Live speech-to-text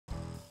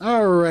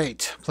All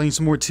right, playing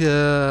some more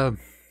Team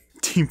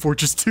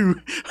Fortress 2.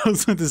 I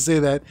was going to say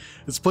that.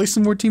 Let's play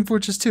some more Team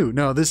Fortress 2.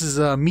 No, this is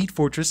Meat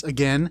Fortress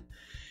again.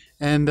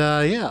 And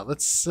yeah,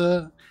 let's...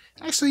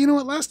 actually, you know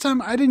what? Last time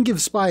I didn't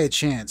give Spy a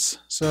chance.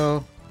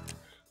 So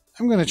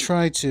I'm going to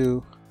try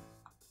to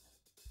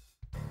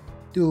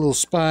do a little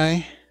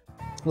spy.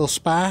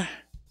 Spy,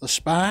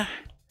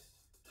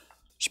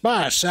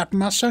 sapping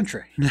my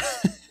sentry. Yeah,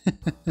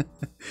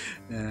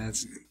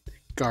 it's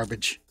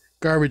garbage.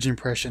 Garbage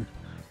impression.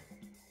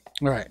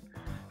 Alright.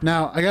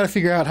 Now, I gotta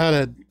figure out how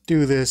to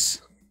do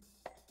this.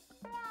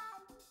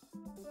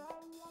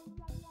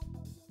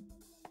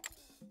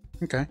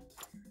 Okay.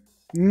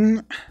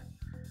 Yeah,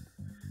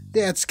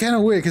 it's kind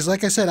of weird, because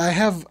like I said, I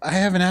have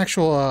an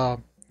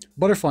actual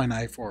butterfly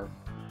knife, or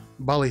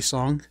bali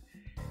song,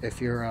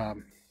 if you're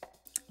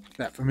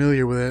that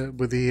familiar with it,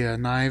 with the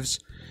knives.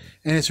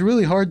 And it's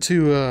really hard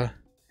to...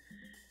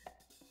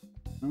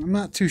 I'm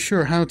not too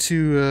sure how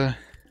to...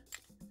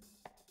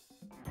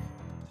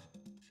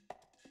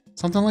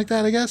 something like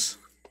that, I guess?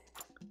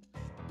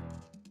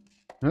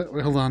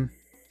 Wait, hold on.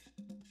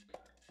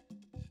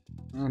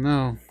 Oh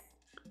no.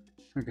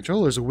 My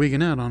controllers are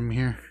wigging out on me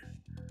here.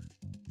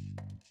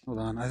 Hold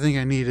on, I think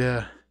I need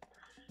to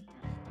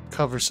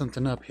cover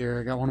something up here.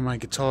 I got one of my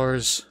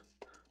guitars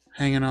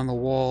hanging on the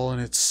wall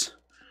and it's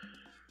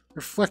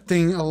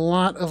reflecting a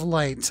lot of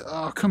light.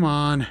 Oh, come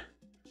on.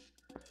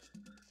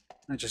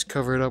 I just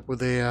cover it up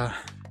with a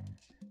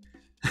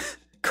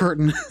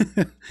curtain.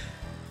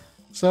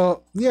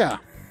 So, yeah.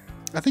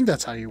 I think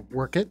that's how you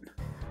work it.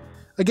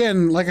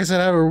 Again, like I said,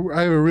 I have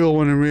a real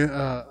one,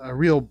 a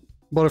real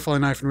butterfly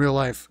knife in real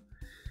life.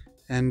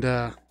 And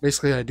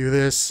basically I do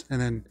this, and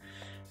then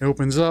it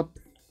opens up.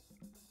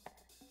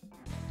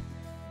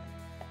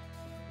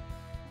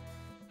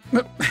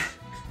 I'm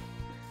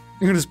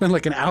going to spend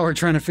like an hour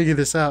trying to figure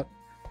this out.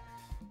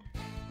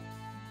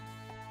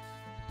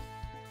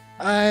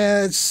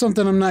 It's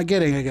something I'm not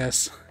getting, I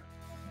guess.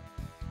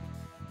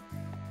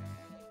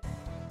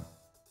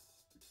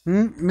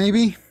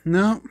 Maybe?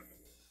 No?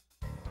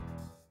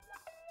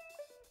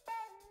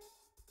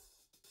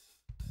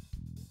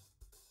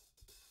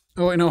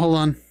 Oh wait, no, hold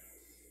on.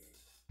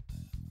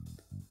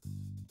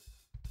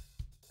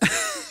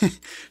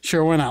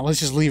 Sure, why not? Let's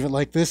just leave it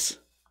like this.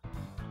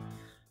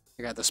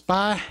 I got the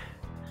spy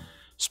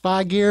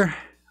gear.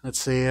 Let's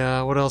see,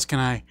 what else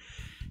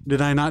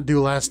did I not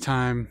do last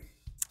time?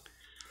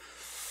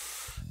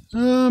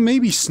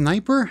 Maybe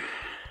sniper?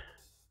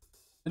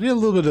 I did a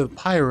little bit of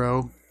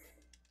pyro.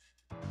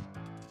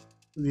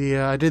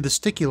 I did the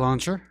sticky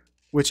launcher,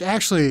 which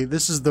actually,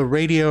 this is the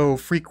radio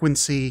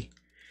frequency.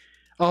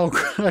 Oh,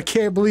 I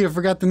can't believe I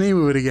forgot the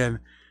name of it again.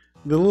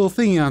 The little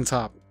thingy on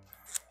top.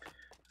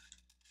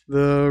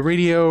 The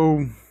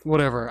radio,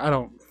 whatever.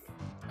 I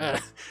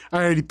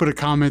already put a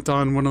comment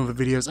on one of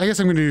the videos. I guess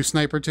I'm going to do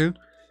sniper too.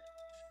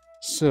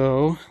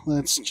 So,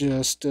 let's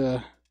just,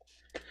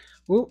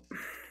 whoop.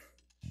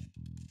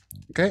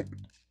 Okay.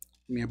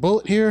 Give me a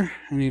bullet here.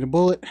 I need a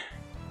bullet.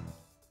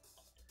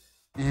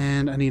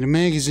 And I need a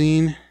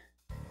magazine.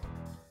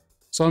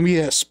 So I'm going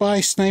to be a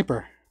spy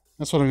sniper.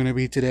 That's what I'm going to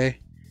be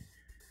today.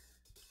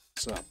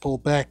 So I'll pull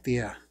back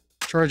the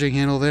charging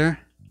handle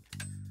there.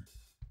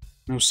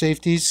 No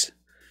safeties.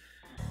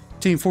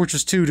 Team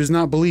Fortress 2 does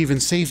not believe in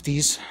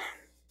safeties.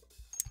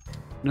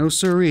 No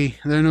siree.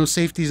 There are no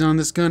safeties on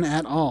this gun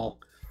at all.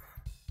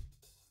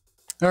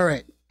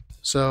 Alright.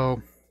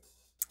 So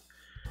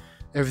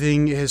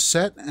everything is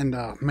set, and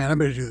man, I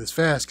better do this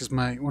fast because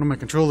one of my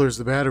controllers,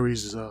 the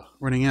batteries, is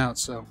running out.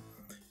 So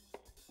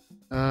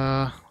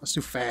let's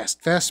do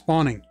fast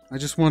spawning. I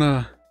just want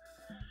to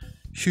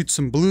shoot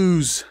some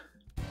blues.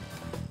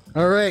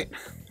 All right.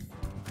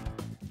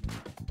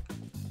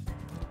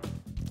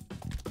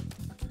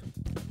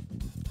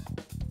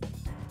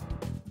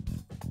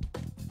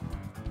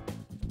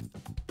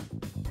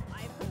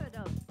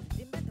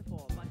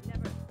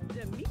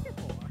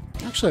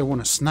 Actually, I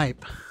want to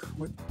snipe.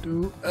 What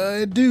do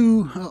I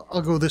do?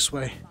 I'll go this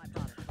way.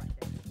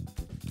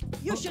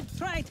 You should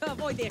try to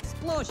avoid the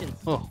explosions.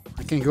 Oh,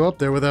 I can't go up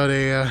there without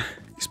a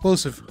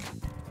explosive.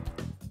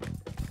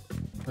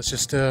 Let's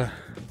just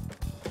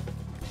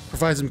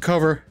provide some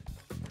cover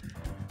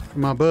for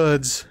my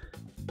buds.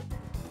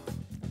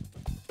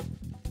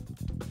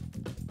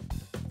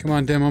 Come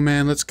on,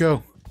 Demoman, let's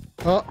go.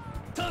 Oh.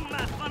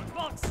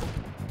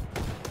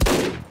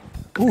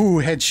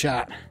 Ooh,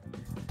 headshot.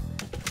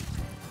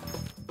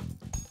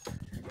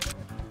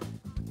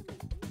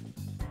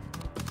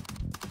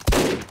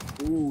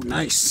 Ooh,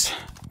 nice.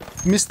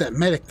 Missed that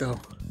medic though.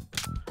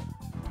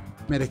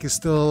 Medic is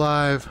still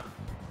alive.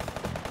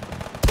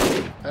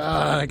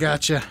 Ah, I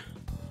gotcha.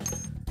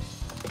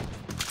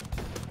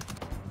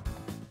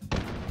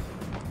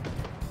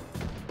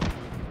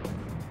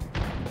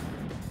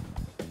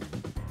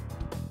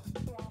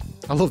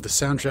 I love the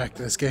soundtrack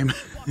to this game.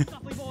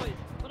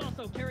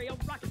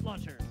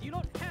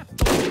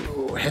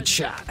 Oh,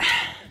 headshot.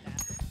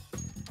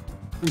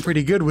 I'm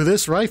pretty good with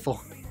this rifle.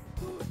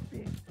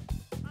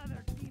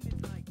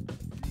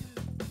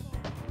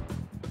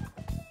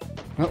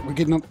 Oh, we're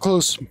getting up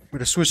close. I'm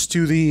gonna switch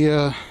to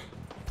the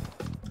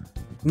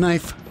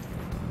knife.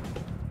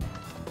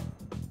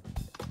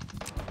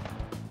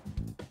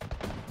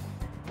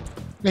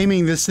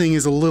 Aiming this thing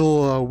is a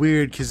little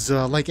weird because,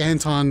 like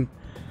Anton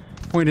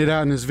pointed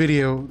out in his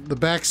video, the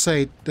back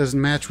sight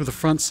doesn't match with the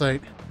front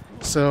sight.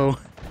 So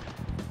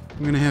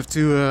I'm gonna have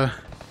to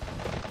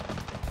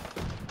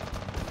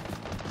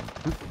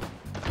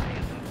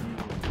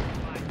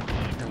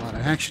got a lot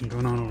of action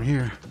going on over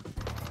here.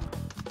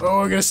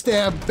 Oh, I gotta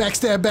stab,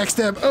 backstab,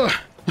 backstab. Oh,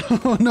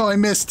 oh no, I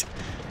missed.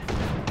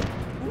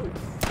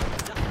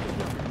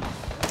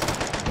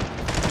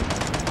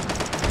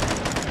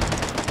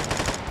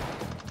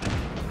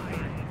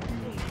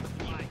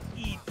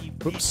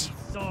 Oops.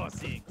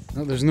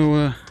 No, there's no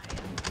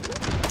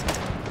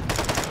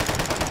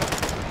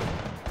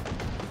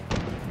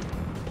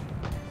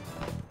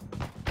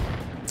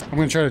I'm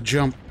gonna try to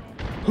jump.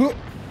 Huh.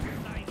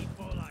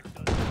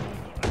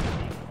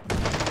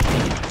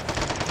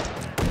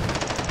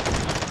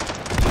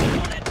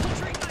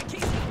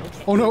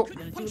 Oh no!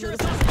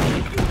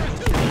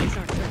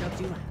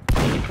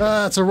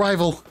 Ah, it's a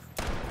rival.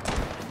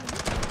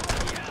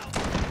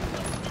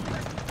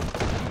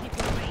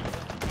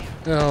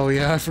 Oh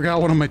yeah, I forgot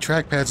one of my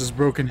trackpads is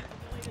broken.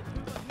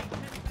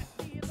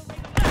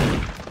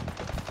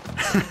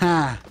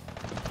 Haha. I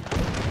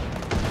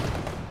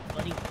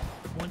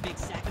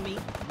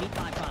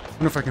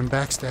wonder if I can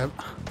backstab.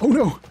 Oh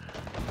no!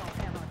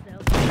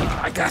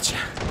 I gotcha.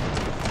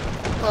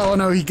 Oh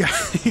no, he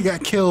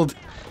got killed.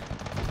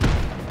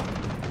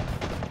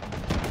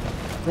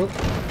 Oh.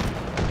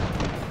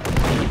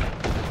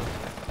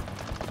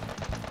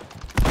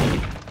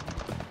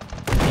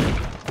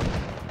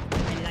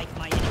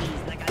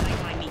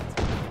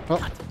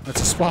 Oh,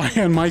 that's a spy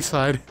on my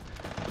side.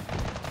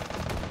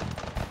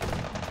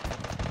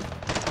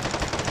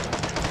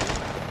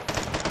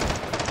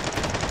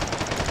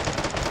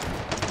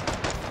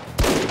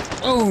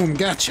 Boom,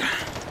 gotcha.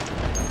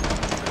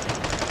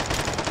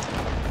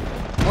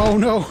 Oh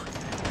no,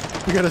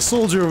 we got a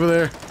soldier over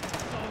there.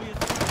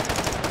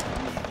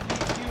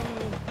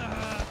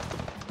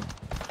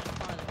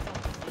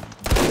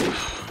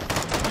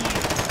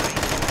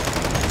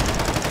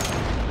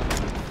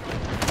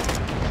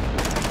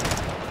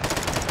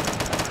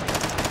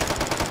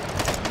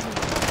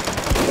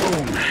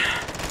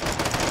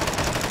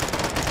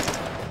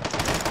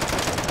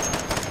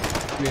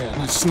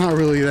 Yeah, it's not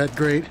really that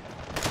great.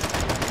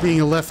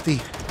 Being a lefty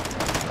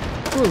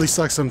it really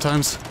sucks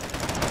sometimes.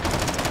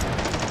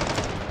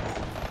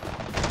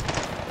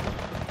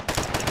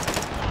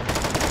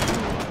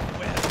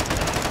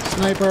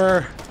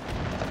 Sniper!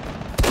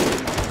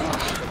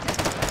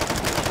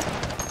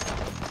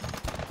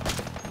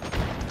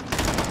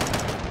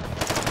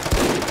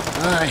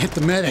 Ah, I hit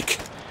the medic.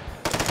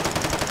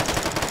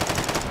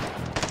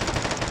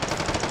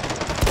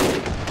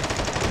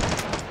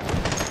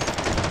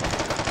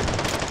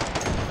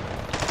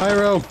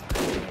 Pyro!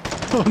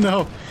 Oh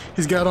no,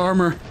 he's got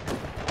armor.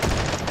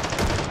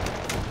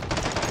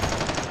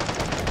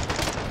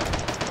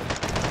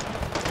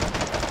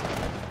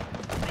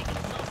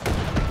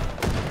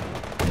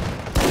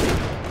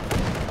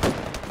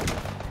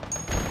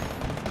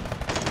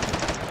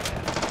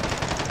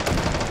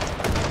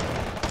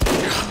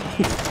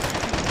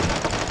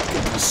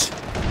 Goodness.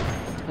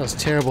 That was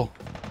terrible.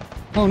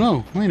 Oh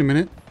no, wait a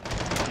minute.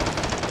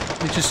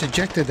 They just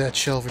ejected that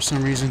shell for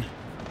some reason.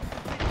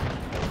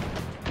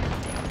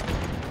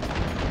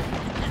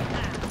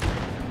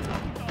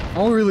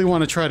 I really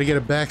want to try to get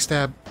a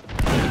backstab.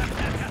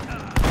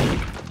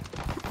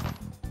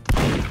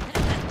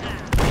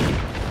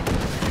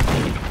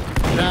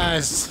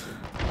 Nice.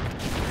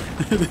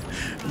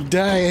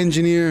 Die,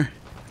 engineer.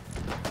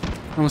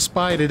 I'm a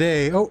spy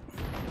today. Oh.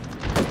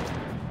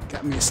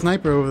 Got me a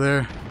sniper over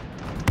there.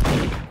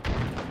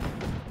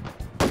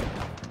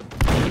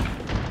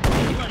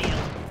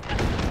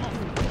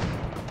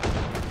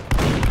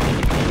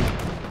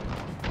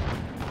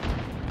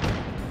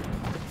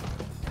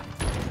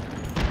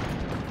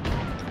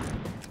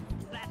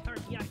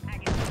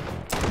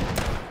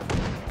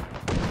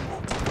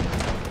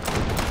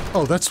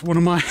 Oh, that's one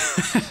of my...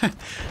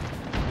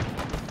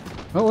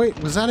 Oh, wait.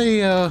 Was that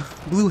a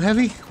blue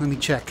heavy? Let me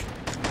check.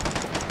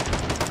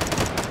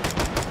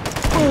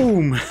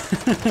 Boom!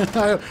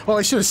 Oh,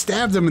 I should have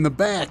stabbed him in the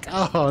back.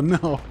 Oh,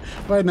 no.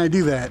 Why didn't I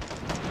do that?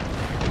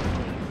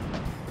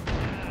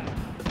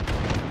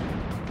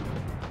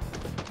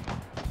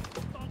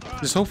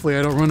 Just hopefully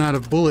I don't run out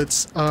of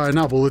bullets.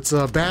 Not bullets,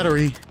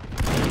 battery.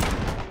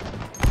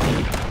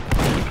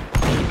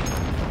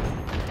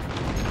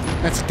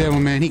 That's a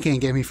Demoman. He can't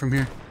get me from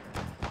here.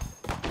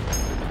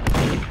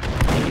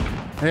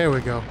 There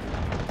we go.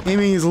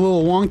 Aiming is a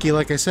little wonky,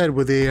 like I said,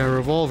 with the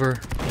revolver.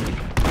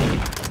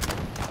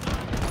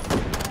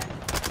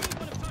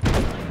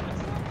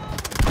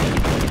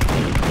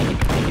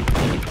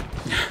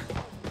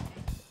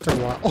 Took a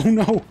while. Oh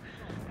no!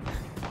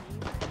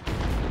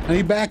 I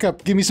need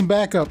backup. Give me some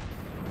backup.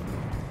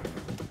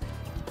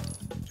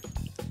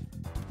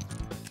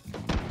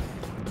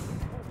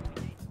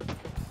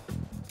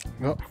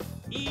 Oh.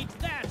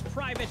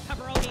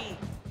 pepperoni.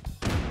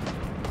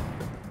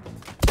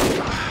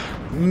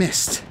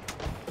 Missed.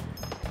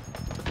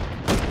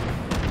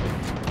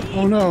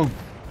 Oh no.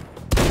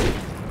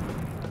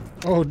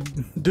 Oh,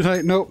 did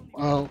I? Nope.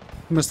 Oh,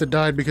 must have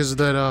died because of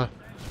that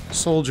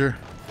soldier.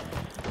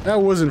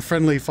 That wasn't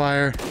friendly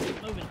fire.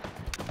 Moving.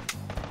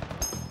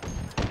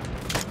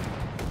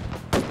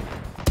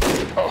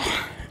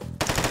 Oh.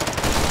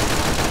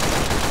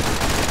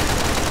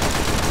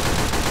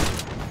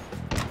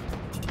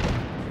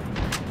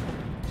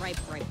 Right.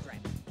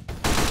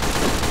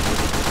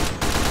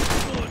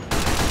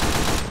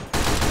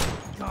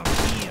 Come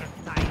here,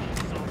 tiny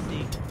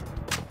saucy.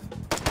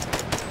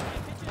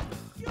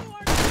 You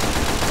are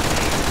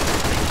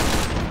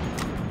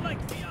Like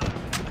we are.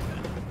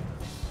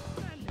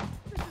 man.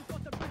 This is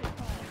what the British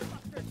call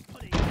mustard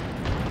pudding.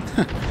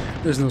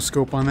 There's no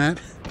scope on that.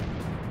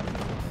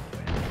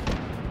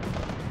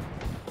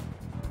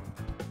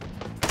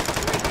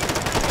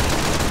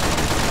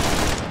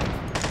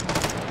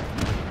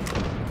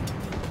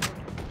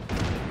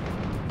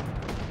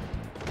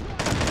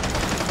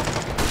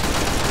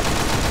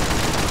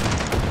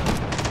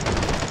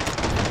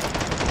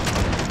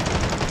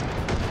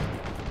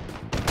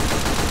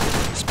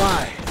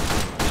 Spy.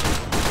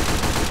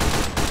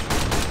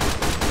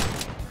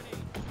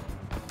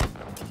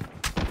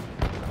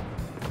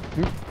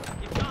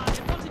 If God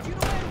had wanted you to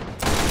win.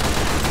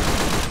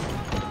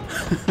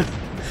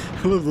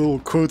 I love the little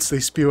quotes they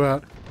spew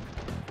out.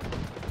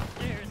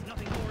 There's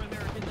nothing more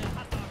American than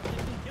hot dogs that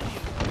can kill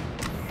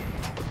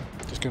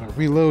you. Just gonna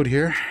reload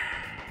here.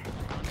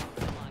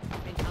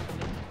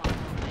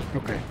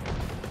 Okay.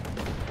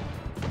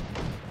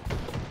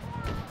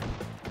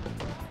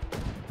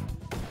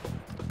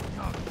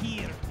 Come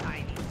here,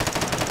 tiny.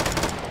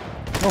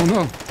 Oh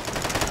no!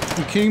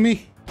 You kidding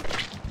me?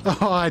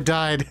 Oh, I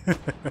died.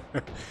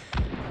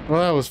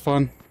 Well, that was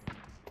fun.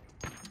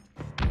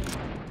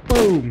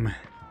 Boom!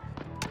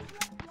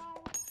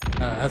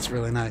 That's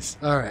really nice.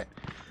 Alright.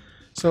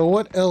 So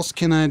what else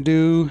can I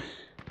do?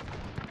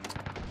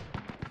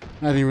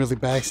 I didn't really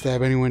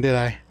backstab anyone, did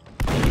I?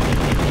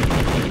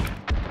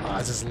 Oh,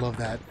 I just love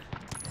that.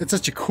 It's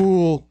such a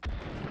cool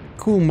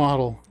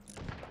model.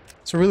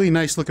 It's a really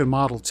nice looking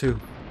model too.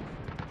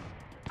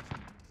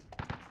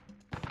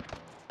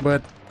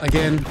 But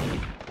again,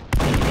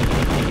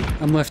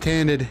 I'm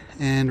left-handed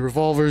and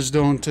revolvers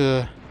don't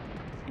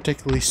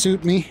particularly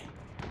suit me.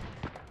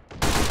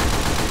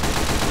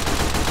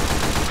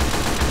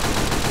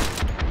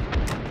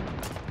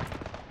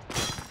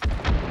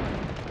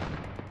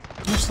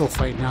 They're still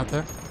fighting out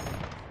there.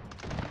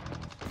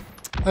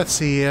 Let's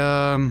see,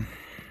 I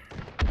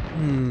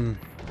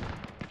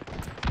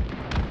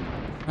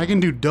can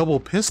do double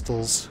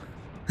pistols.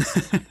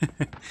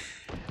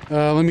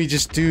 Let me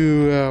just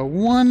do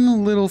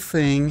one little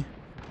thing.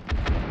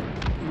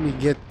 Let me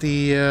get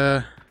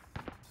the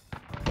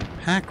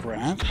pack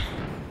rat.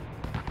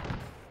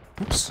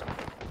 Oops.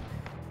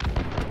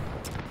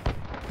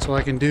 So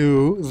I can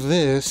do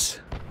this.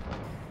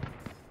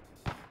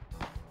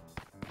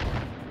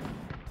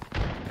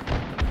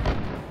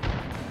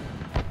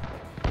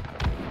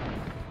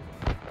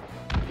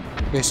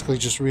 Basically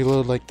just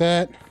reload like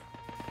that.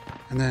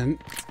 And then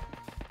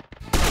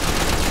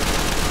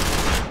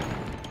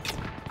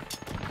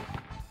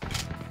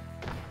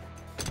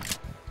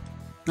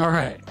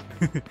alright.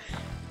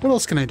 What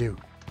else can I do?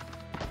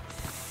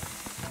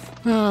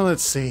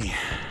 Let's see.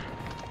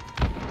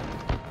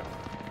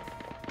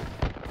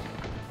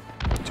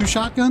 2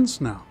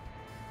 shotguns? No.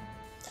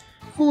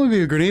 Well,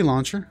 maybe a grenade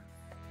launcher.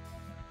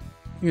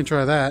 You can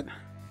try that.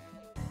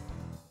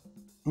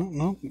 Oh,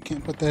 no, you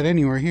can't put that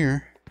anywhere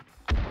here.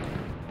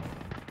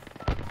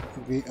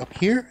 Maybe up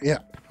here? Yeah.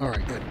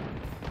 Alright, good.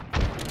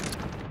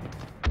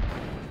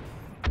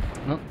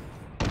 Oh.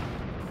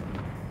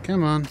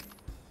 Come on.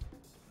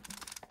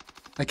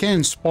 I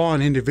can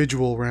spawn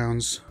individual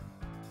rounds.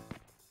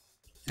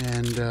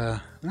 And,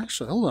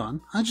 actually, hold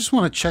on. I just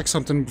want to check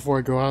something before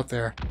I go out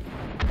there.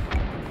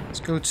 Let's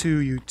go to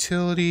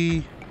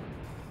utility.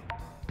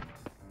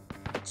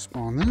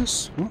 Spawn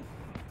this. Oh.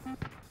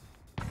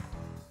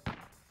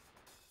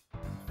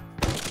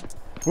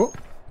 Whoa.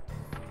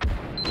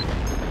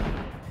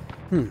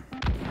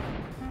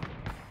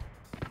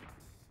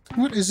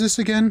 What is this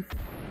again?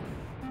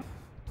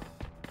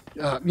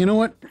 You know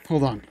what?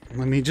 Hold on.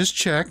 Let me just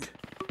check.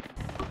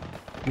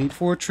 Meat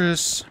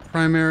Fortress,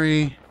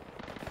 primary.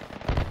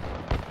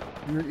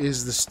 Where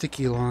is the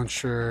sticky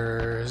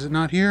launcher? Is it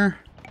not here?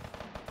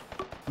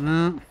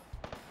 No.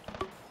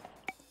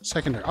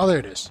 Secondary. Oh, there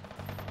it is.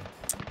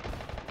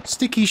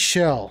 Sticky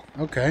shell.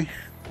 Okay.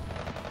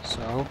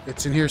 So,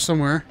 it's in here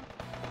somewhere.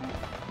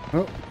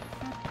 Oh.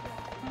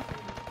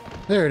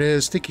 There it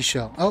is. Sticky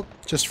shell. Oh,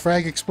 just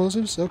frag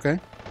explosives? Okay.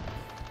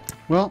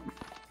 Well.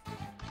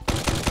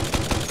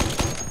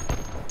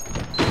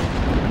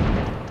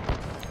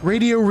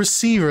 Radio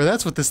receiver.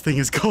 That's what this thing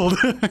is called.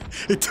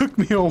 It took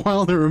me a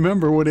while to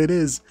remember what it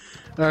is.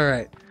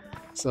 Alright.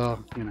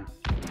 So, you know.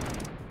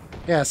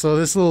 Yeah, so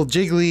this little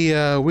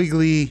jiggly,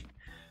 wiggly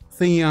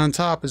thingy on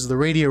top is the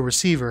radio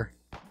receiver.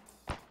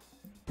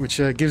 which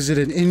gives it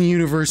an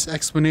in-universe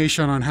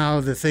explanation on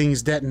how the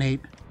things detonate.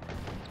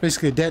 It's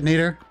basically a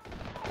detonator,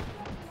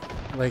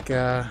 like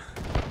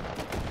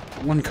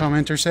one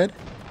commenter said.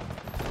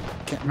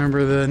 Can't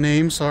remember the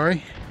name,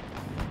 sorry.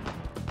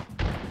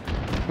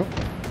 Oh.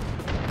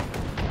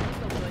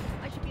 So good.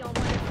 I should be on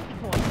wire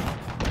before.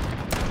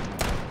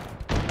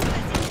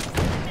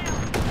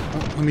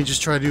 Oh, let me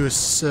just try to do a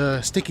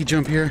sticky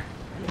jump here.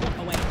 Walk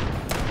away.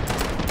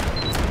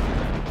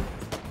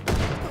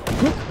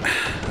 Whoop.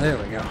 There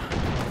we go.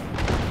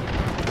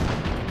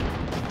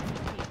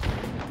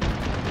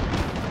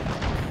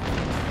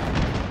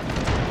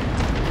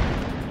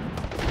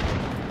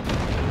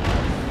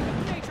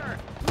 Nature,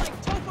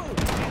 like tofu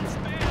and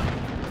spam.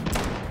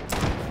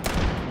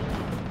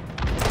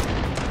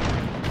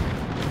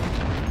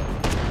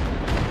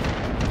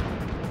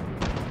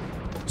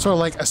 Sort of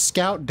like a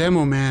scout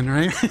demo man,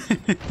 right?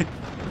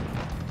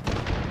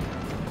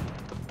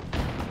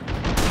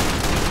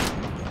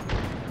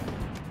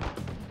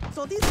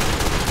 So these.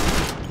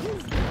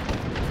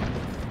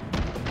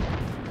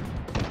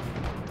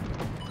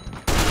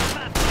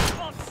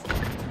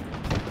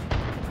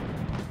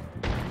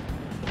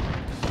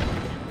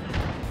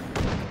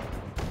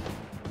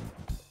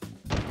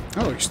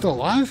 Oh, you're still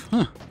alive?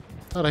 Huh.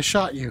 Thought I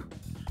shot you.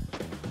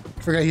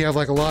 Forgot you have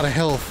like a lot of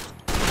health.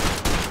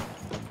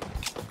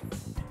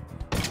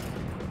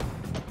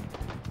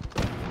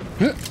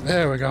 Huh,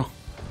 there we go.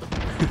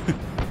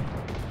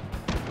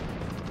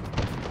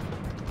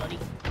 Buddy,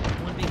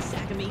 one big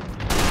sack of meat.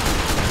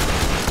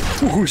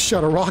 Ooh,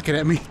 shot a rocket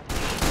at me.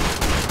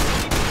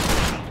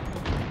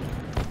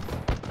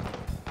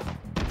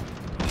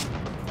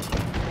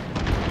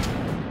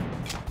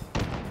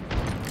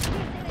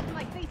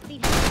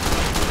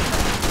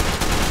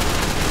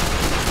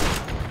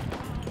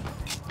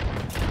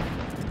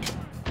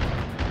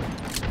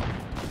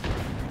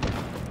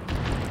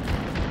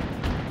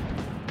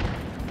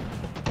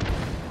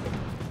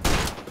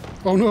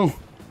 Oh no!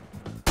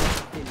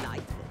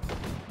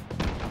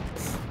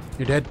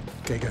 You're dead?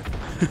 Okay, good.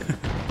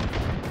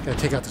 Gotta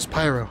take out this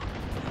pyro.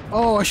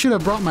 Oh, I should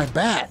have brought my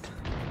bat.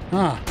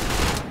 Huh.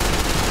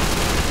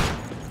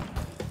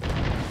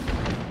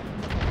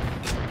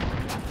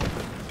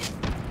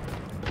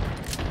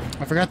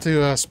 I forgot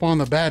to spawn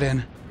the bat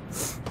in.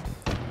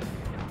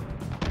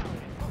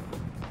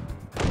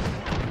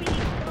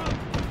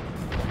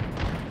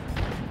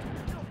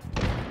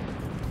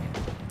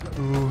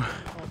 Ooh,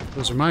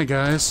 those are my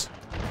guys.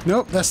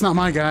 Nope, that's not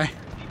my guy.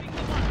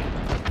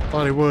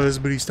 Thought he was,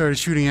 but he started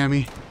shooting at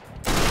me.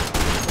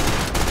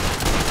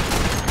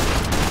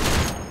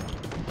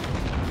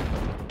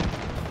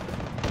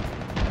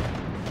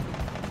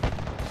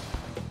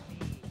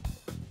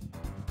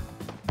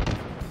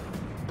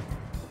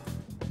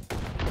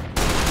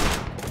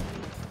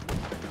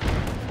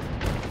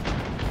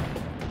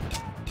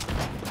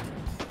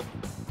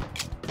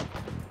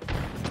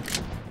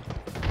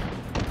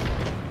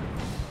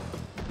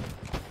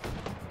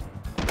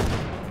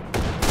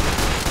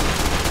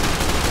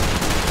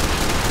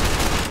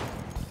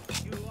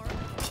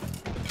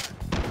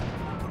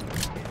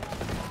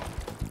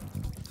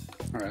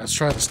 Alright, let's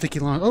try the sticky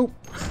launch. Oh!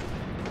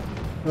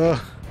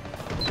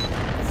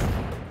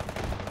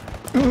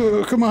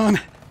 Oh, come on!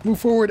 Move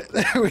forward!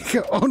 There we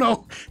go! Oh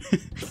no!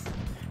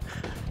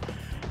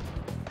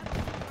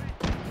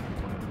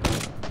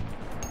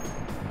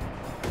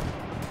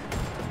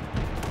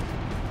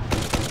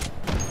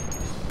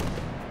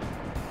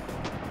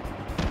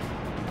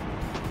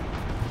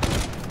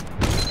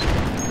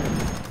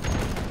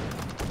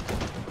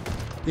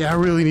 Yeah, I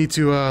really need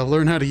to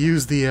learn how to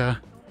use the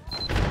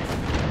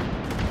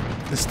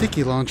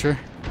sticky launcher.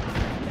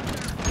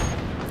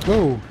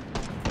 Whoa!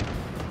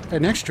 Got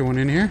an extra one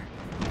in here.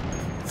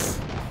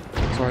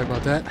 Sorry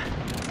about that.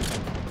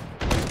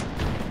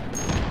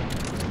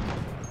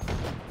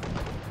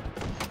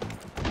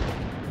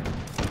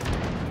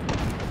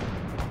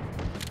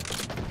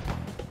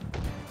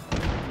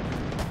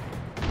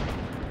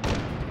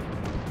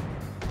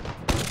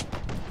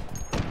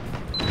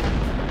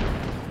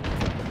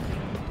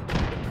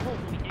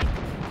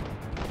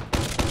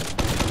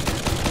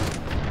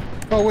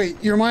 Oh wait,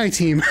 you're my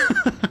team.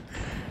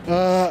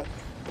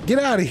 Get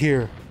out of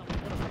here.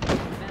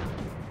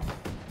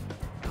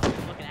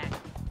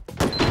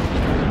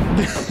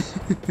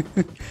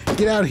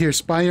 Get out of here,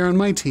 Spy. You're on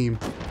my team.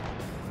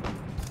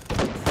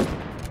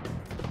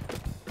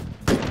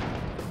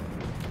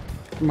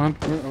 Come on.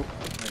 Oh,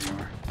 there you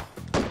are.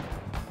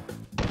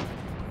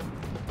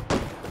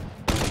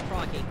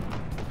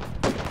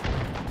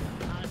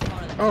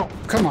 Oh,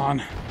 come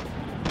on. I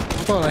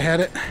thought I had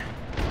it.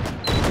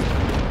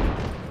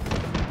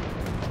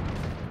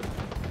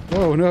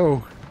 Oh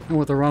no, I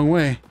went the wrong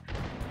way.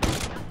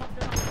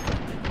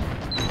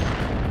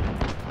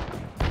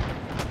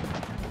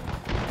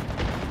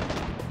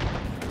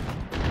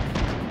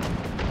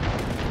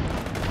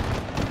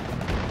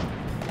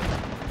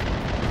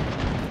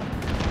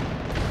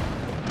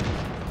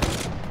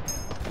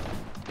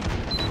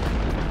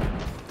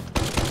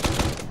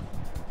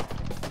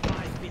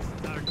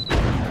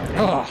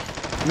 Oh,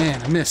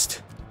 man, I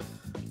missed.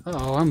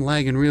 Uh-oh, I'm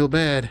lagging real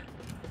bad.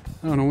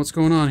 I don't know what's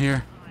going on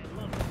here.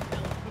 I love the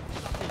smell of cooked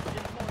sausage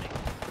in the morning.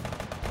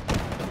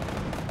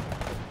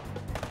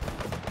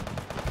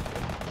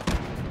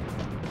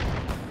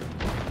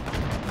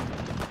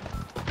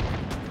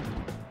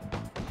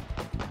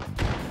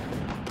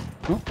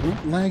 Oh,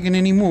 not lagging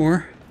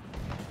anymore.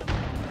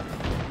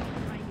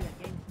 Try me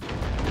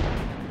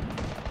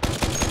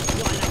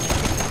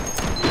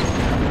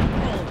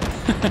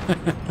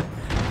again.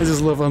 I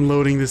just love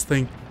unloading this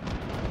thing.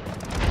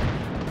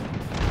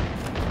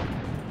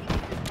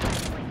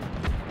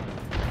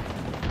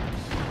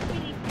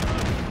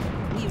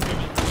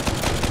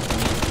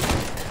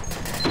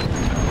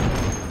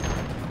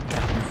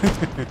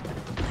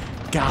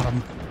 Got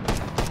him.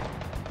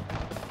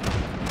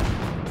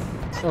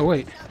 Oh,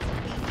 wait.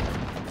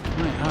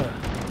 Right, how to...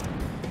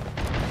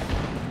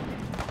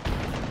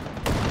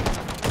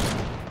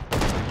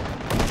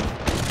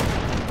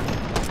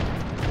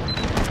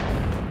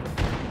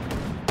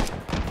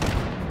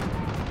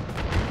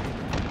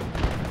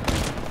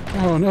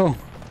 Oh, no.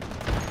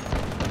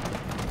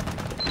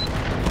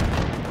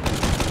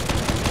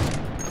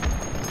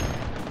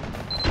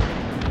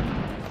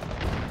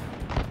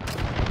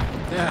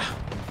 Yeah.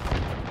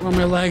 Why am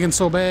I lagging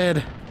so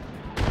bad?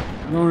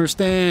 I don't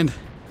understand.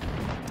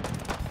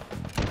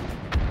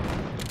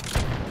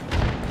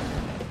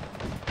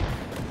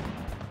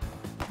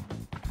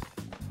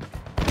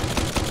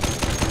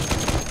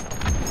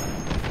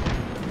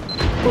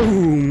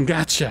 Boom,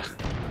 gotcha.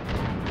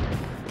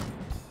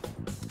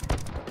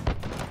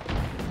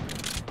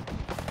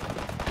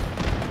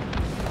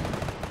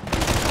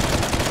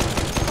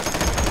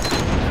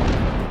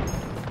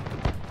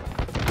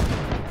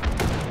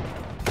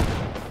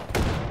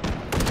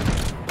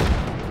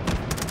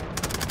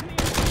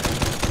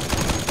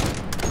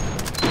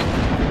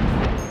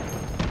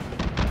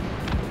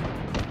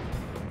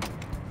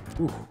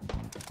 Ooh.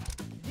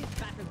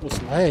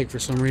 This lag for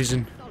some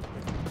reason.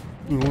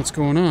 I don't know what's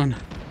going on.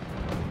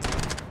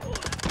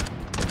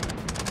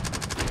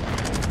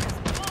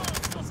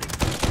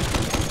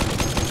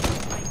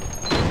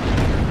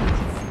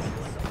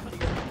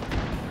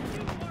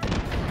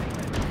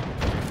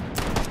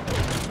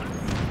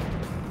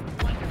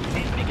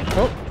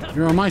 Oh,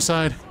 you're on my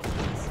side.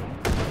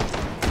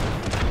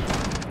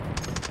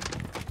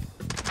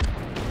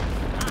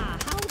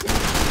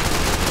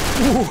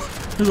 Ooh,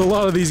 there's a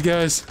lot of these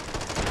guys.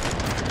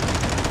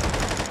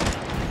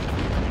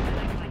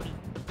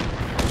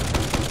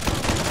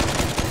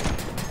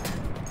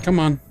 Come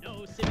on.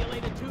 No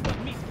simulated tube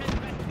of meat can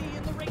rest thee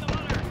in the ring of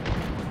honor.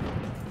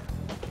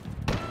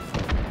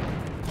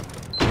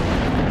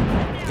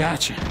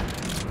 Gotcha.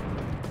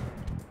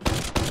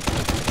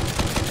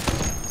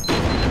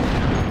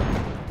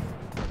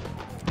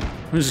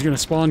 I'm just gonna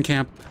spawn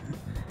camp.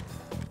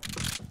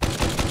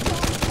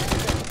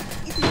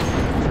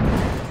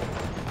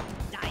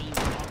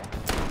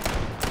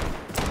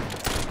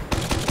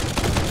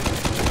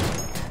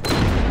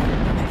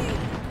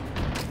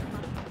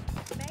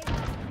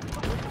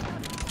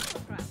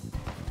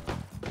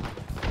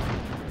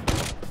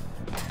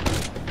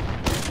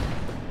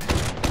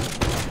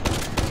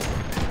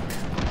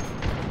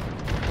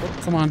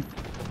 Oh, come on.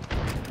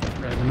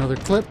 Grab another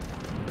clip.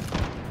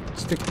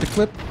 Stick the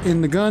clip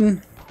in the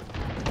gun.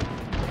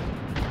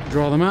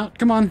 Draw them out.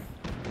 Come on.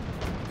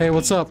 Hey,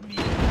 what's up?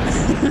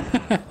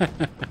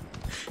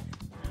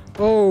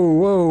 Oh,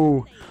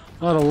 whoa.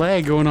 A lot of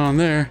lag going on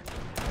there.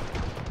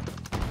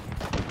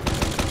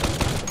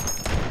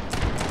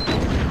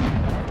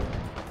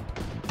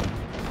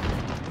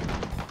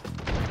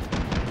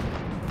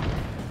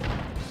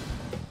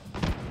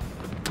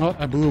 Oh,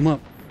 I blew him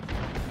up.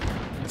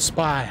 A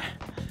spy.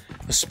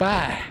 A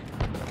spy.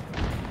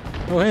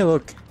 Oh, hey,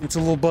 look. It's a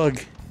little bug.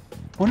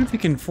 I wonder if you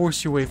can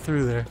force your way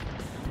through there.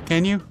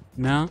 Can you?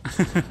 No?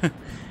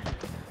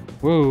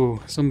 Whoa,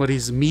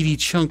 somebody's meaty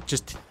chunk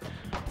just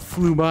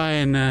flew by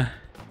and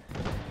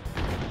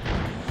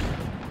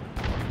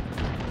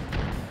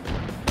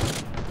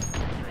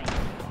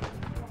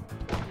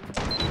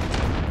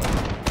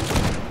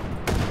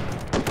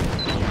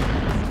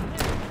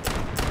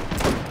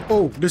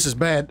oh, this is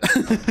bad.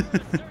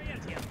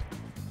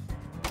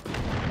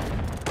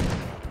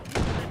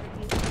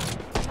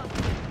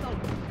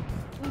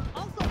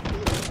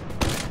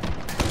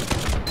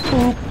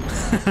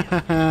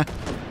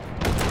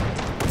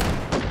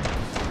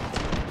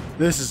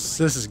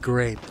 This is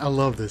great. I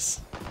love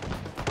this.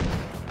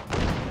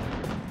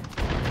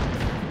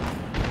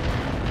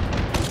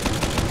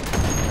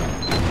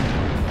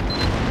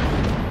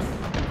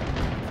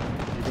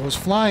 He goes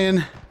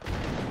flying.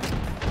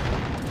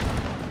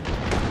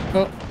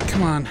 Oh,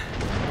 come on.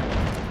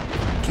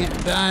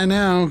 Can't die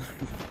now.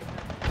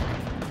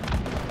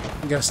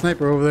 We got a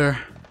sniper over there.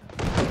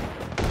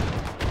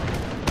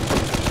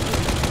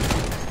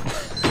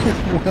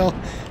 Well,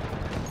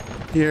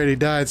 he already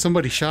died.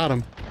 Somebody shot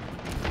him.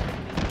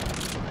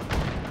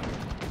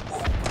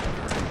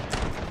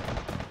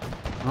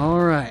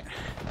 All right.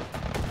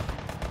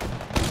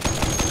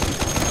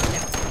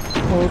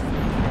 Oh.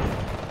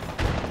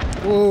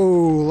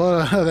 Whoa, a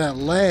lot of that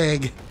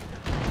lag.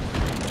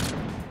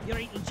 You're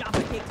eating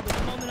Jaffa cakes with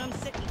the moment I'm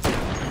sitting down.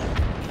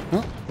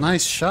 Oh,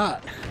 nice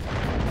shot.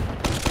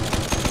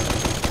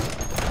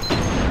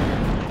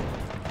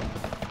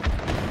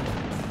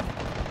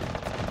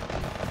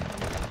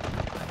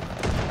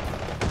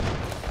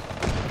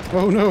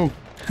 Oh no!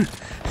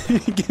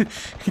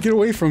 get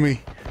away from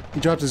me! He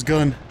dropped his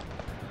gun.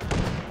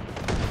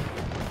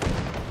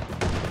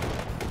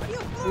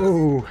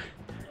 Oh,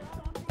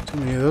 too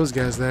many of those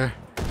guys there.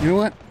 You know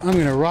what? I'm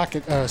gonna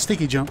rocket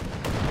sticky jump.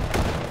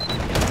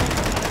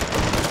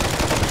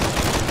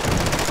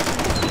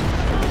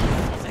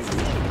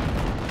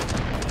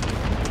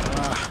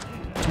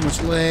 Too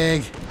much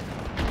lag.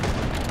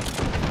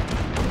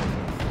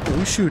 Oh,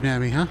 who's shooting at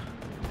me, huh?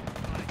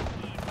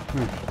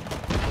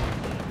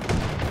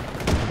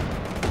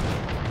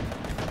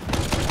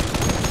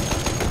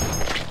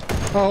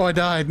 Oh, I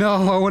died.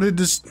 No, I wanted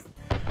to...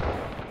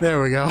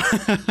 There we go.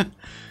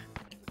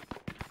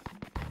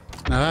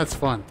 Now that's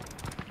fun.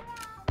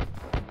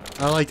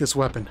 I like this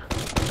weapon.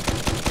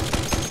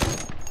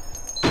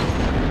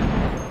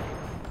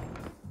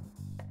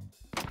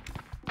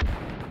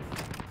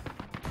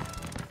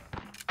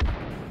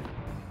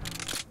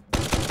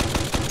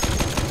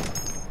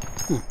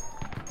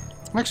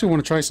 I actually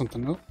want to try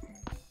something. Oh.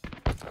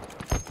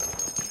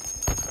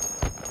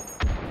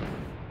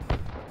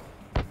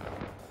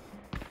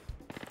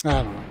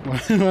 I don't know.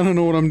 I don't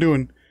know what I'm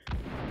doing.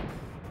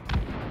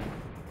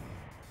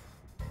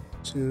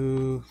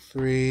 2,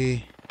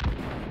 3,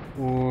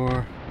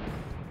 4,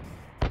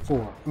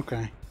 4.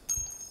 Okay.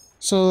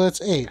 So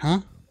that's 8,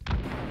 huh?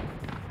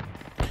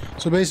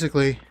 So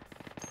basically...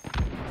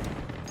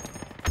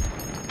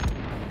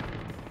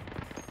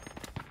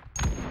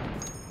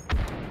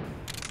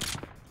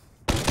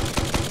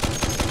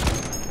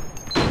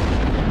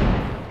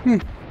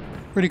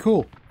 Pretty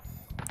cool.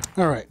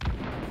 Alright.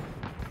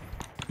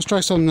 Let's try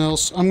something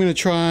else. I'm gonna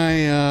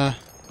try,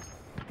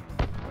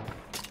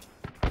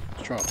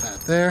 let's drop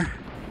that there.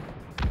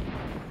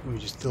 Let me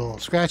just do a little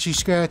scratchy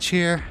scratch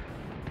here.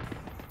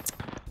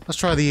 Let's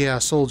try the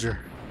soldier.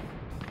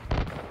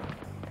 I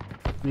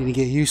need to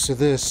get used to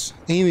this.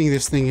 Aiming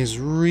this thing is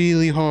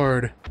really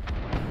hard.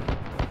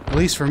 At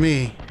least for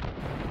me.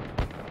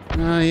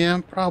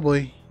 Yeah,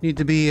 probably. Need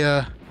to be,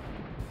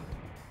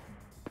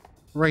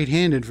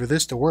 right-handed for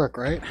this to work,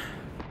 right?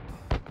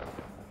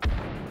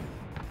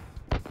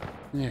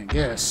 Yeah, I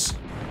guess.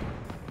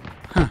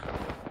 Huh.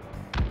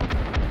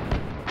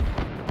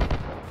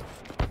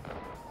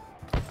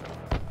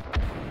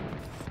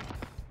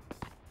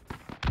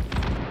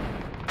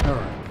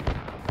 Alright.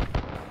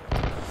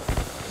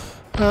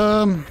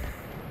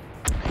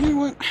 You know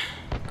what?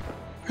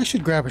 I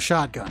should grab a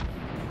shotgun.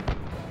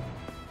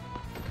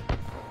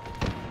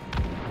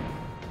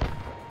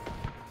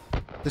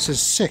 This is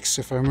 6,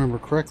 if I remember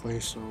correctly,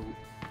 so...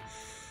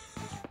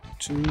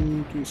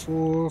 2, 3,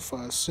 4,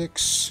 5,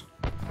 6...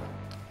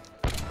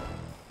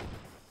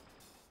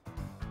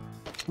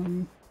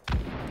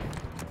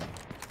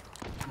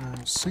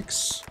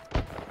 6.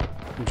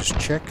 I'll just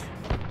check.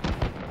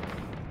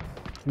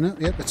 No,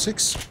 yep, it's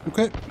 6.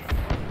 Okay.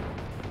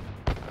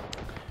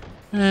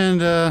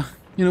 And,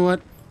 you know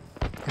what?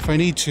 If I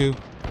need to,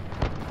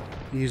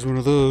 use one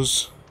of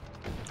those.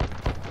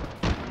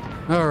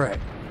 Alright.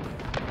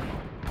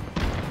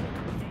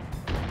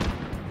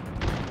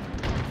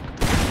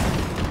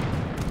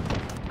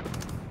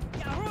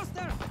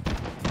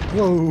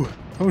 Whoa!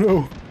 Oh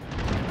no!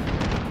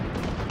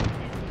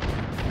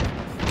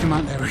 Come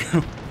on, there we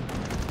go.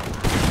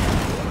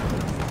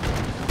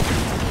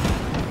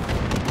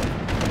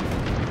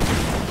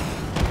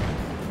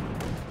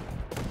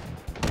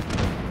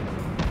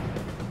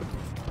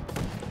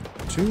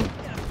 Two,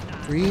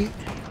 3,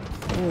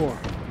 4.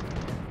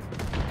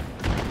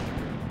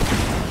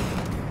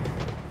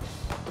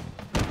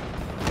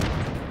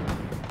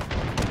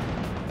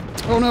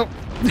 Oh no!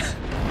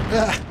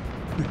 Ah.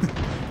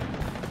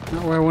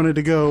 Not where I wanted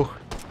to go.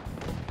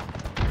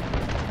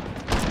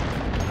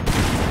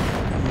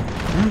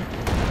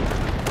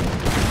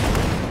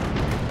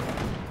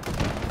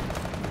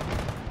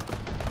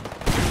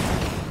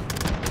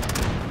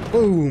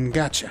 Boom,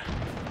 gotcha.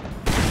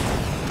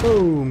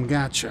 Boom,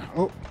 gotcha.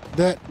 Oh,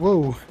 that,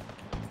 whoa.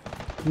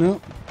 No.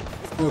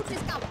 Okay.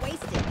 Just got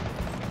wasted.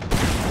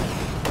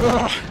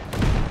 Ugh.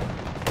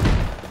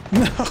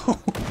 No.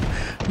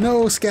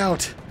 No,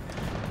 Scout.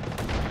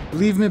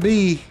 Leave me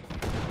be.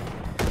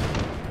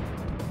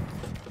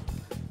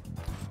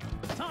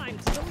 Time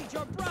to delete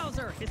your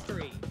browser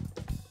history.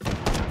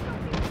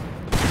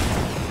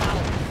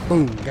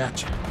 Boom,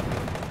 gotcha.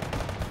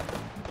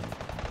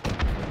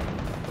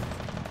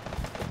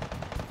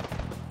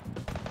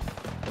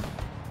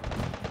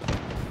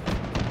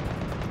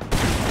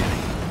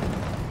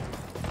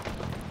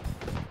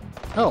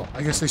 Oh,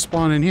 I guess they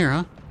spawn in here,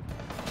 huh?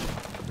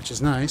 Which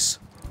is nice.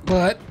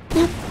 But,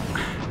 boop,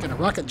 gonna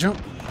rocket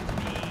jump.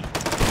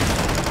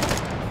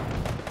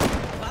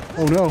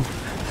 Oh no.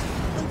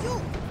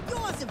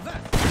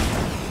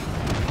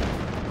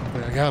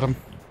 But I got him.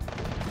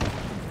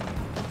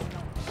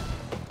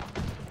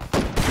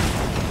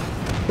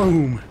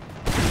 Boom.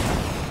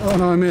 Oh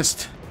no, I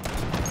missed.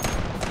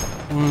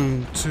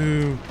 1,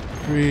 2,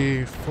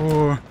 3,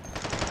 4.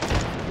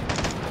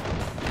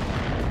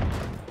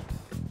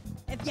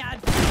 If you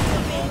had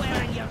been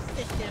wearing your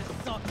sister's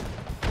socks.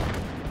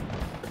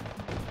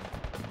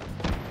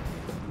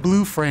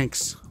 Blue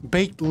Franks,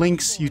 Baked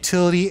Links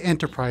Utility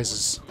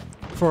Enterprises.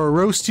 For a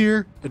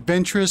roastier,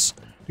 adventurous,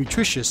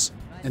 nutritious,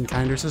 and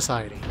kinder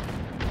society.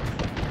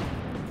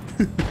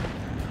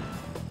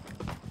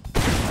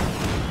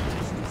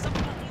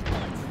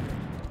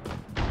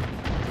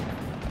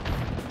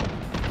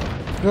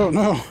 Oh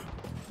no!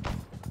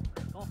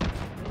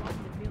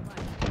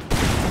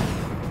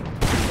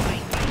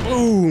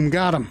 Boom!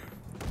 Got him!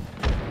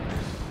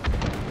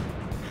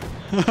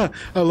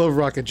 I love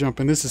rocket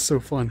jumping. This is so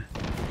fun.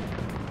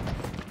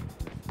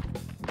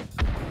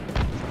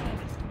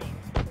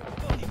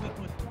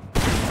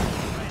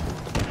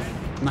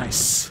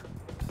 Nice.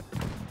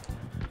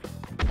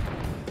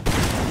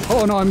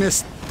 Oh no, I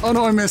missed. Oh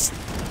no, I missed.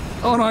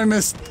 Oh no, I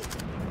missed.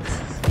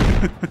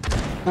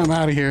 I'm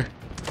out of here.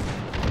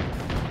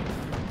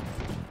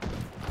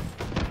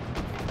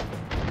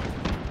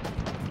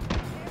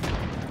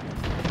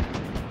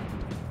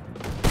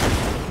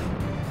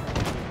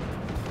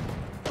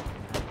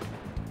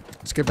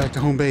 Let's get back to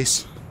home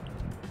base.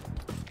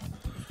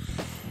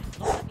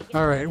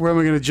 All right, where am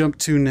I going to jump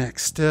to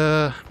next?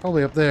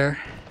 Probably up there.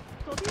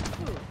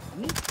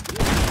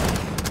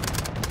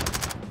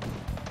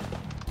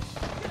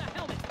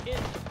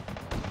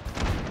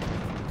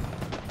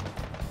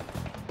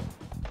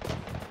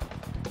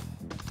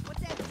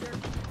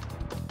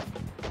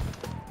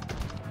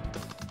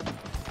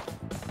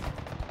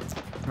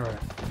 All right.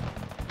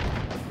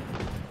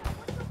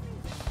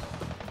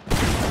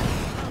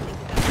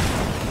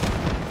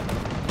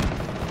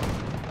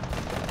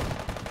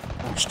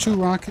 There's 2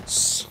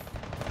 rockets.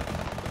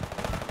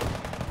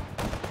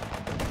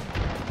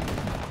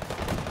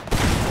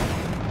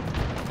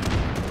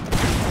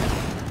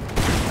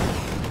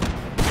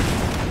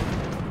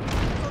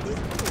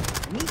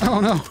 Oh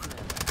no.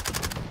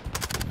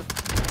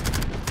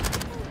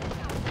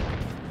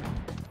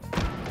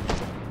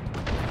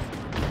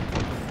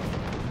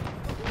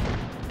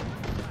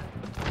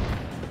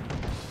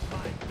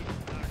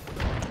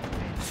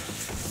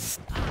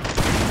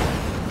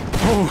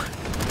 Oh.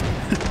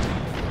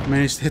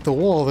 Managed to hit the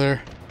wall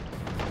there.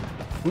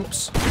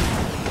 Oops.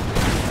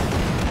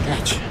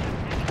 Gotcha.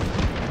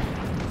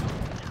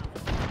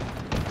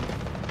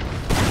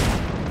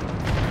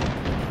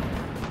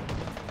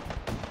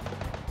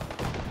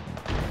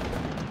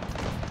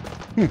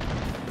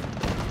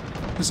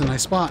 This is a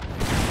nice spot.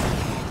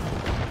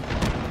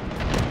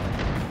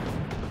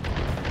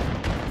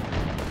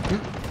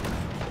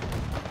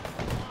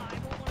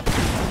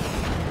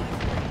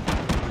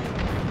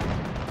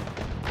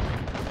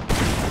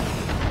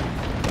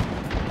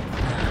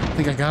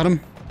 I think I got him.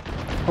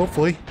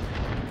 Hopefully.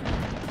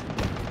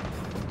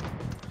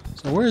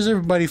 So where is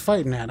everybody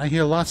fighting at? I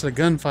hear lots of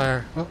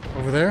gunfire. Oh,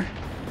 over there.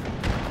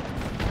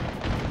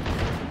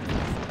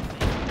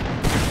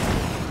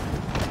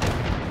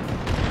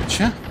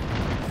 Gotcha.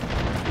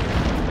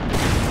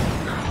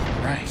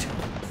 All right.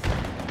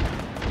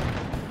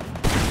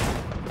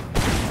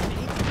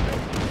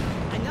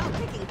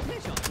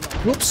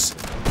 Whoops.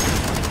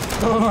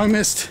 Oh, I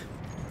missed.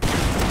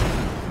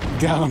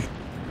 Got him.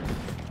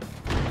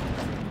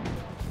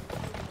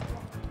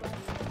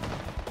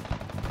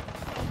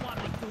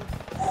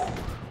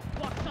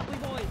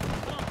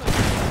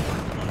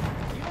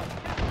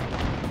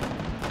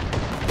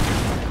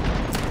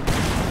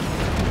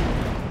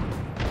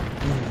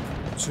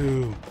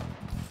 Two,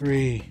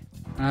 three.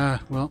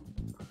 Well.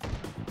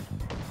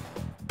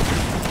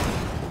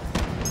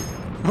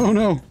 Oh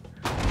no.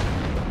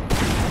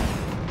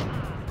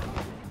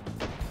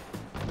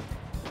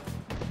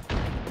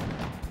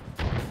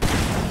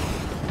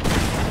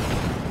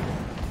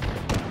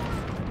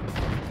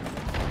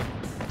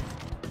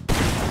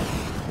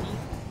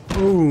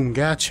 Boom,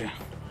 gotcha.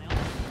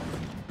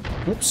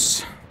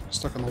 Oops,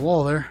 stuck on the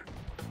wall there.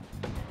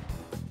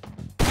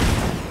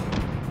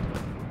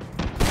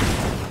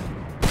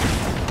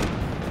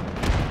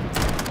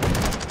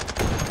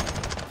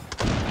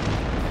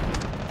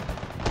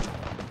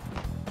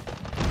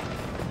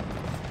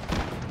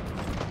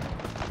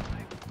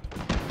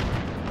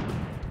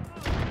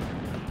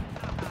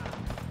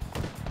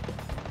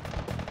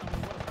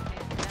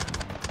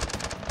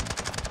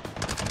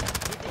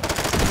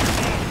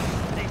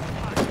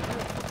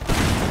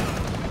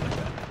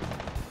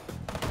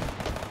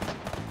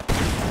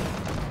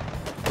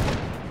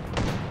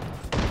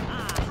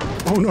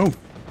 Oh no!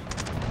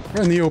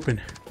 We're in the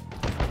open.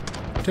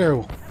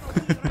 Terrible.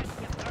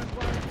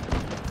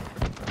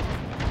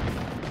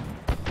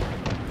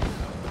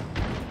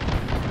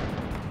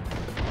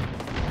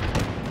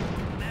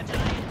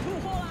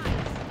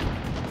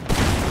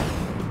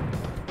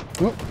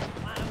 Oh.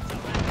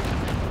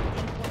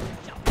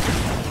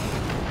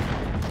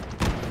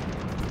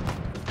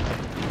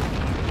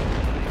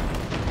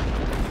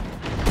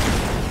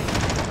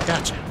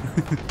 Gotcha.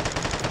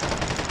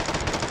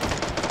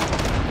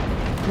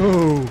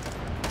 Oh.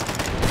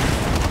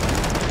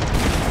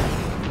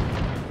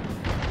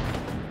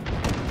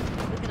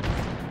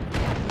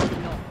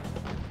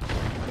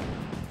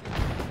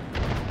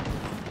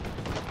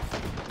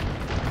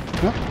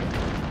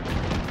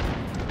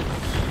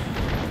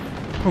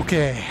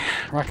 Okay,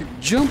 rocket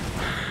jump.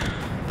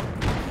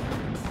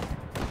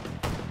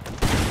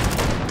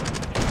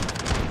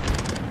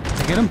 Did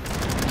I get him?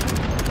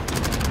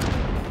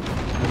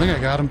 I think I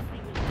got him.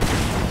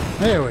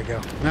 There we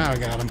go. Now I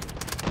got him.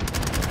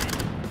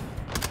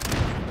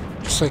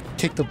 Just like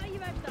take the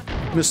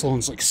missile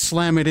and like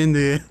slam it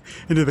into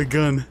the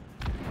gun.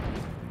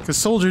 Because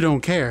soldier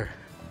don't care.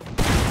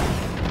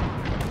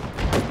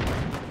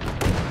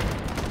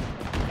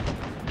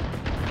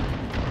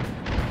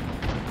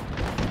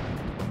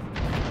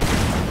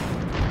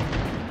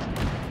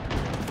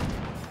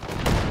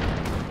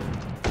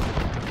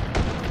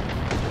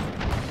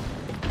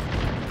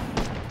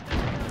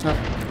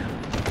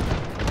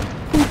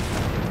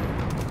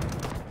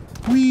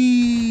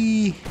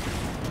 Whee!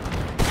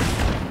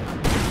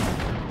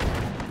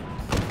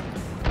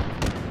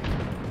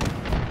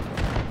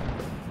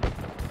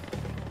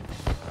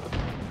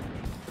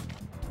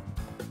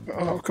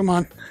 Oh, come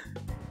on.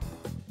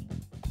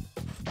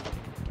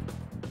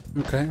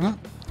 Okay, well,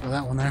 throw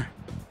that one there.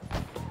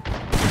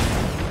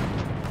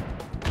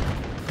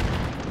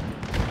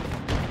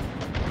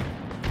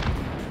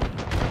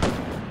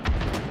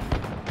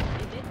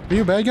 Are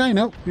you a bad guy?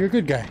 Nope, you're a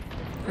good guy.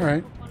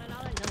 Alright.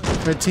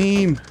 Red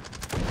team.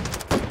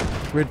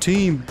 Red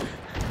team.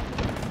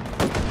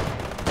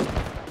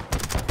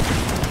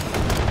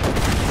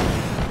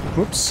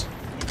 Whoops.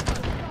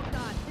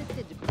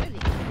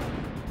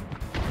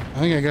 I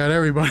think I got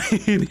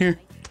everybody in here.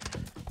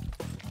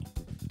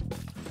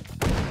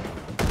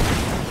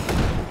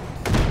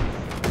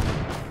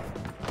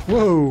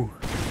 Whoa!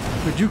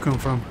 Where'd you come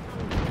from?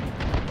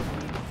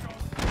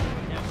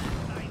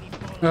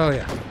 Oh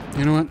yeah.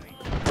 You know what?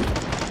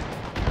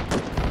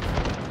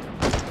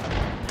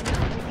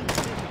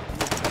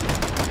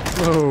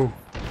 Whoa!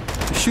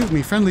 Shoot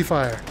me! Friendly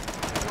fire!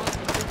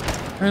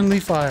 Friendly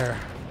fire!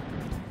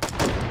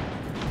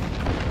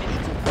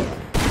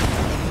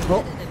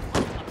 Oh!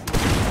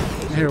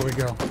 Here we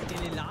go.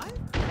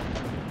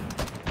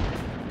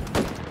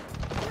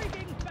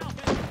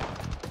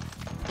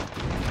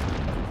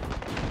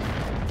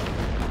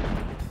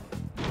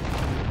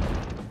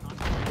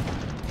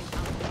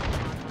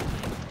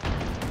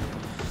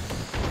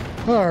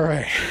 All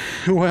right.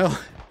 Well,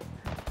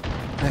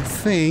 I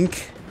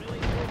think.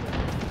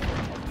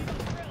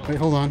 Wait,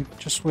 hold on.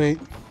 Just wait.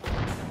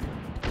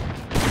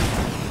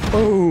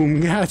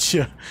 Boom!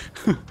 Gotcha.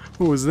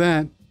 What was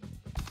that?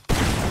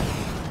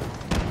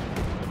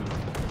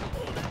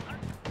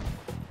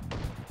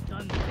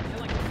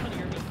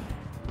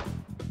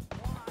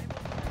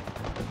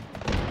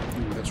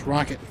 Ooh, that's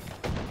rocket.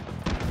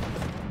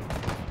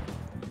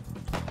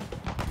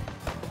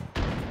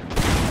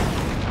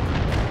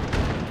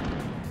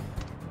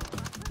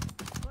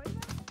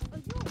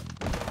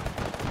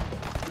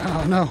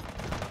 Oh no.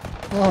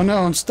 Oh no,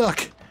 I'm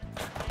stuck.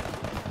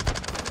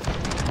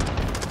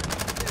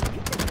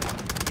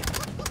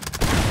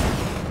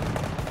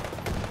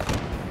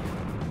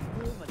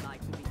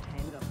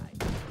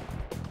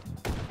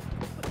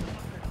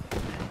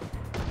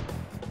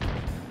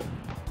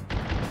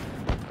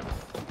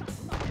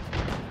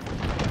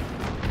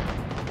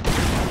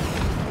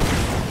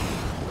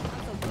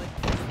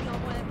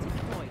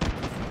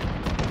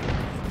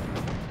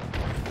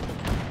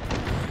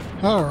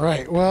 All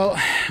right, well,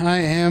 I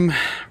am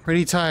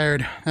pretty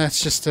tired.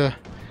 That's just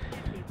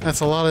that's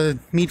a lot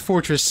of Meat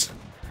Fortress.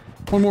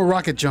 One more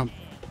rocket jump.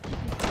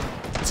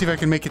 Let's see if I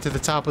can make it to the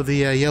top of the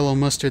yellow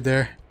mustard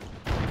there.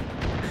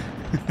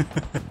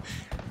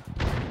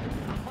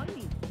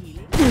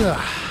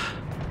 Ugh.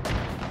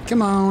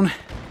 Come on.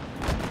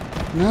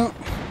 No.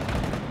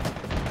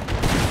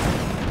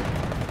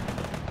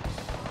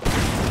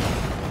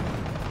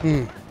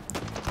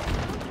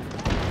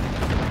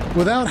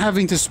 Without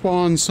having to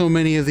spawn so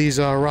many of these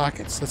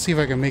rockets. Let's see if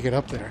I can make it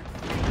up there.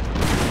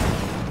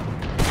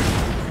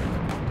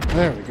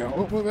 There we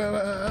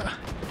go.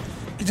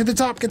 Get to the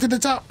top, get to the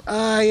top.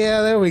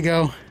 Yeah, there we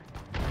go.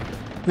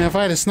 Now, if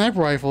I had a sniper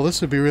rifle, this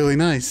would be really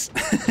nice.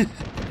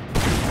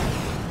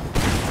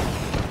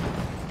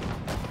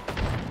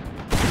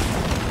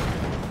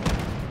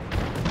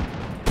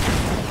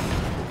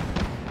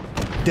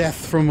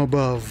 Death from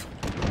above.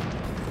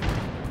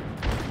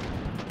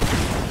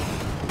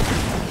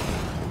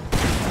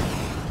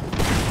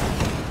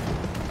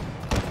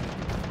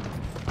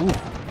 Ooh,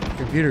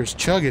 computer's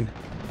chugging.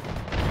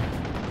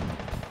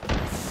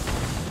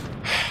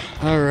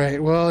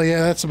 Alright, well,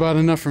 yeah, that's about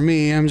enough for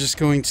me. I'm just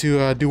going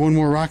to do one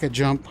more rocket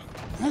jump.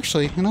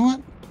 Actually, you know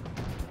what?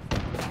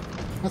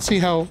 Let's see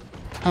how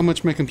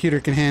much my computer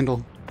can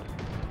handle.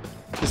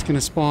 Just gonna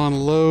spawn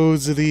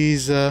loads of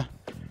these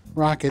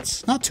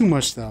rockets. Not too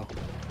much, though.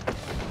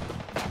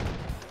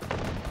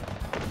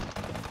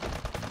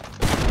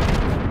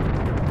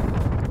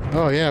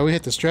 Oh, yeah, we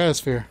hit the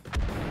stratosphere.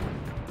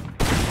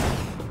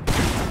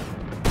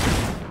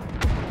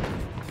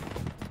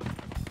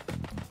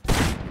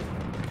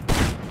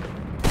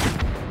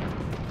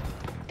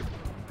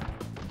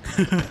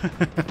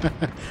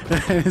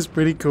 That is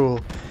pretty cool.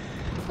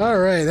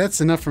 Alright,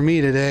 that's enough for me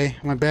today.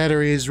 My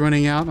battery is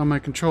running out on my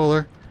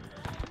controller.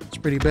 It's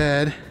pretty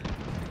bad.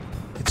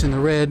 It's in the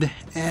red,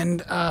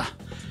 and my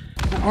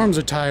arms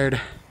are tired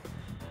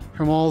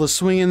from all the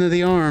swinging of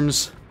the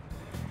arms.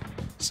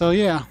 So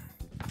yeah,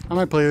 I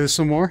might play this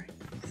some more.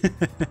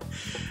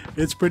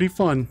 It's pretty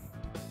fun.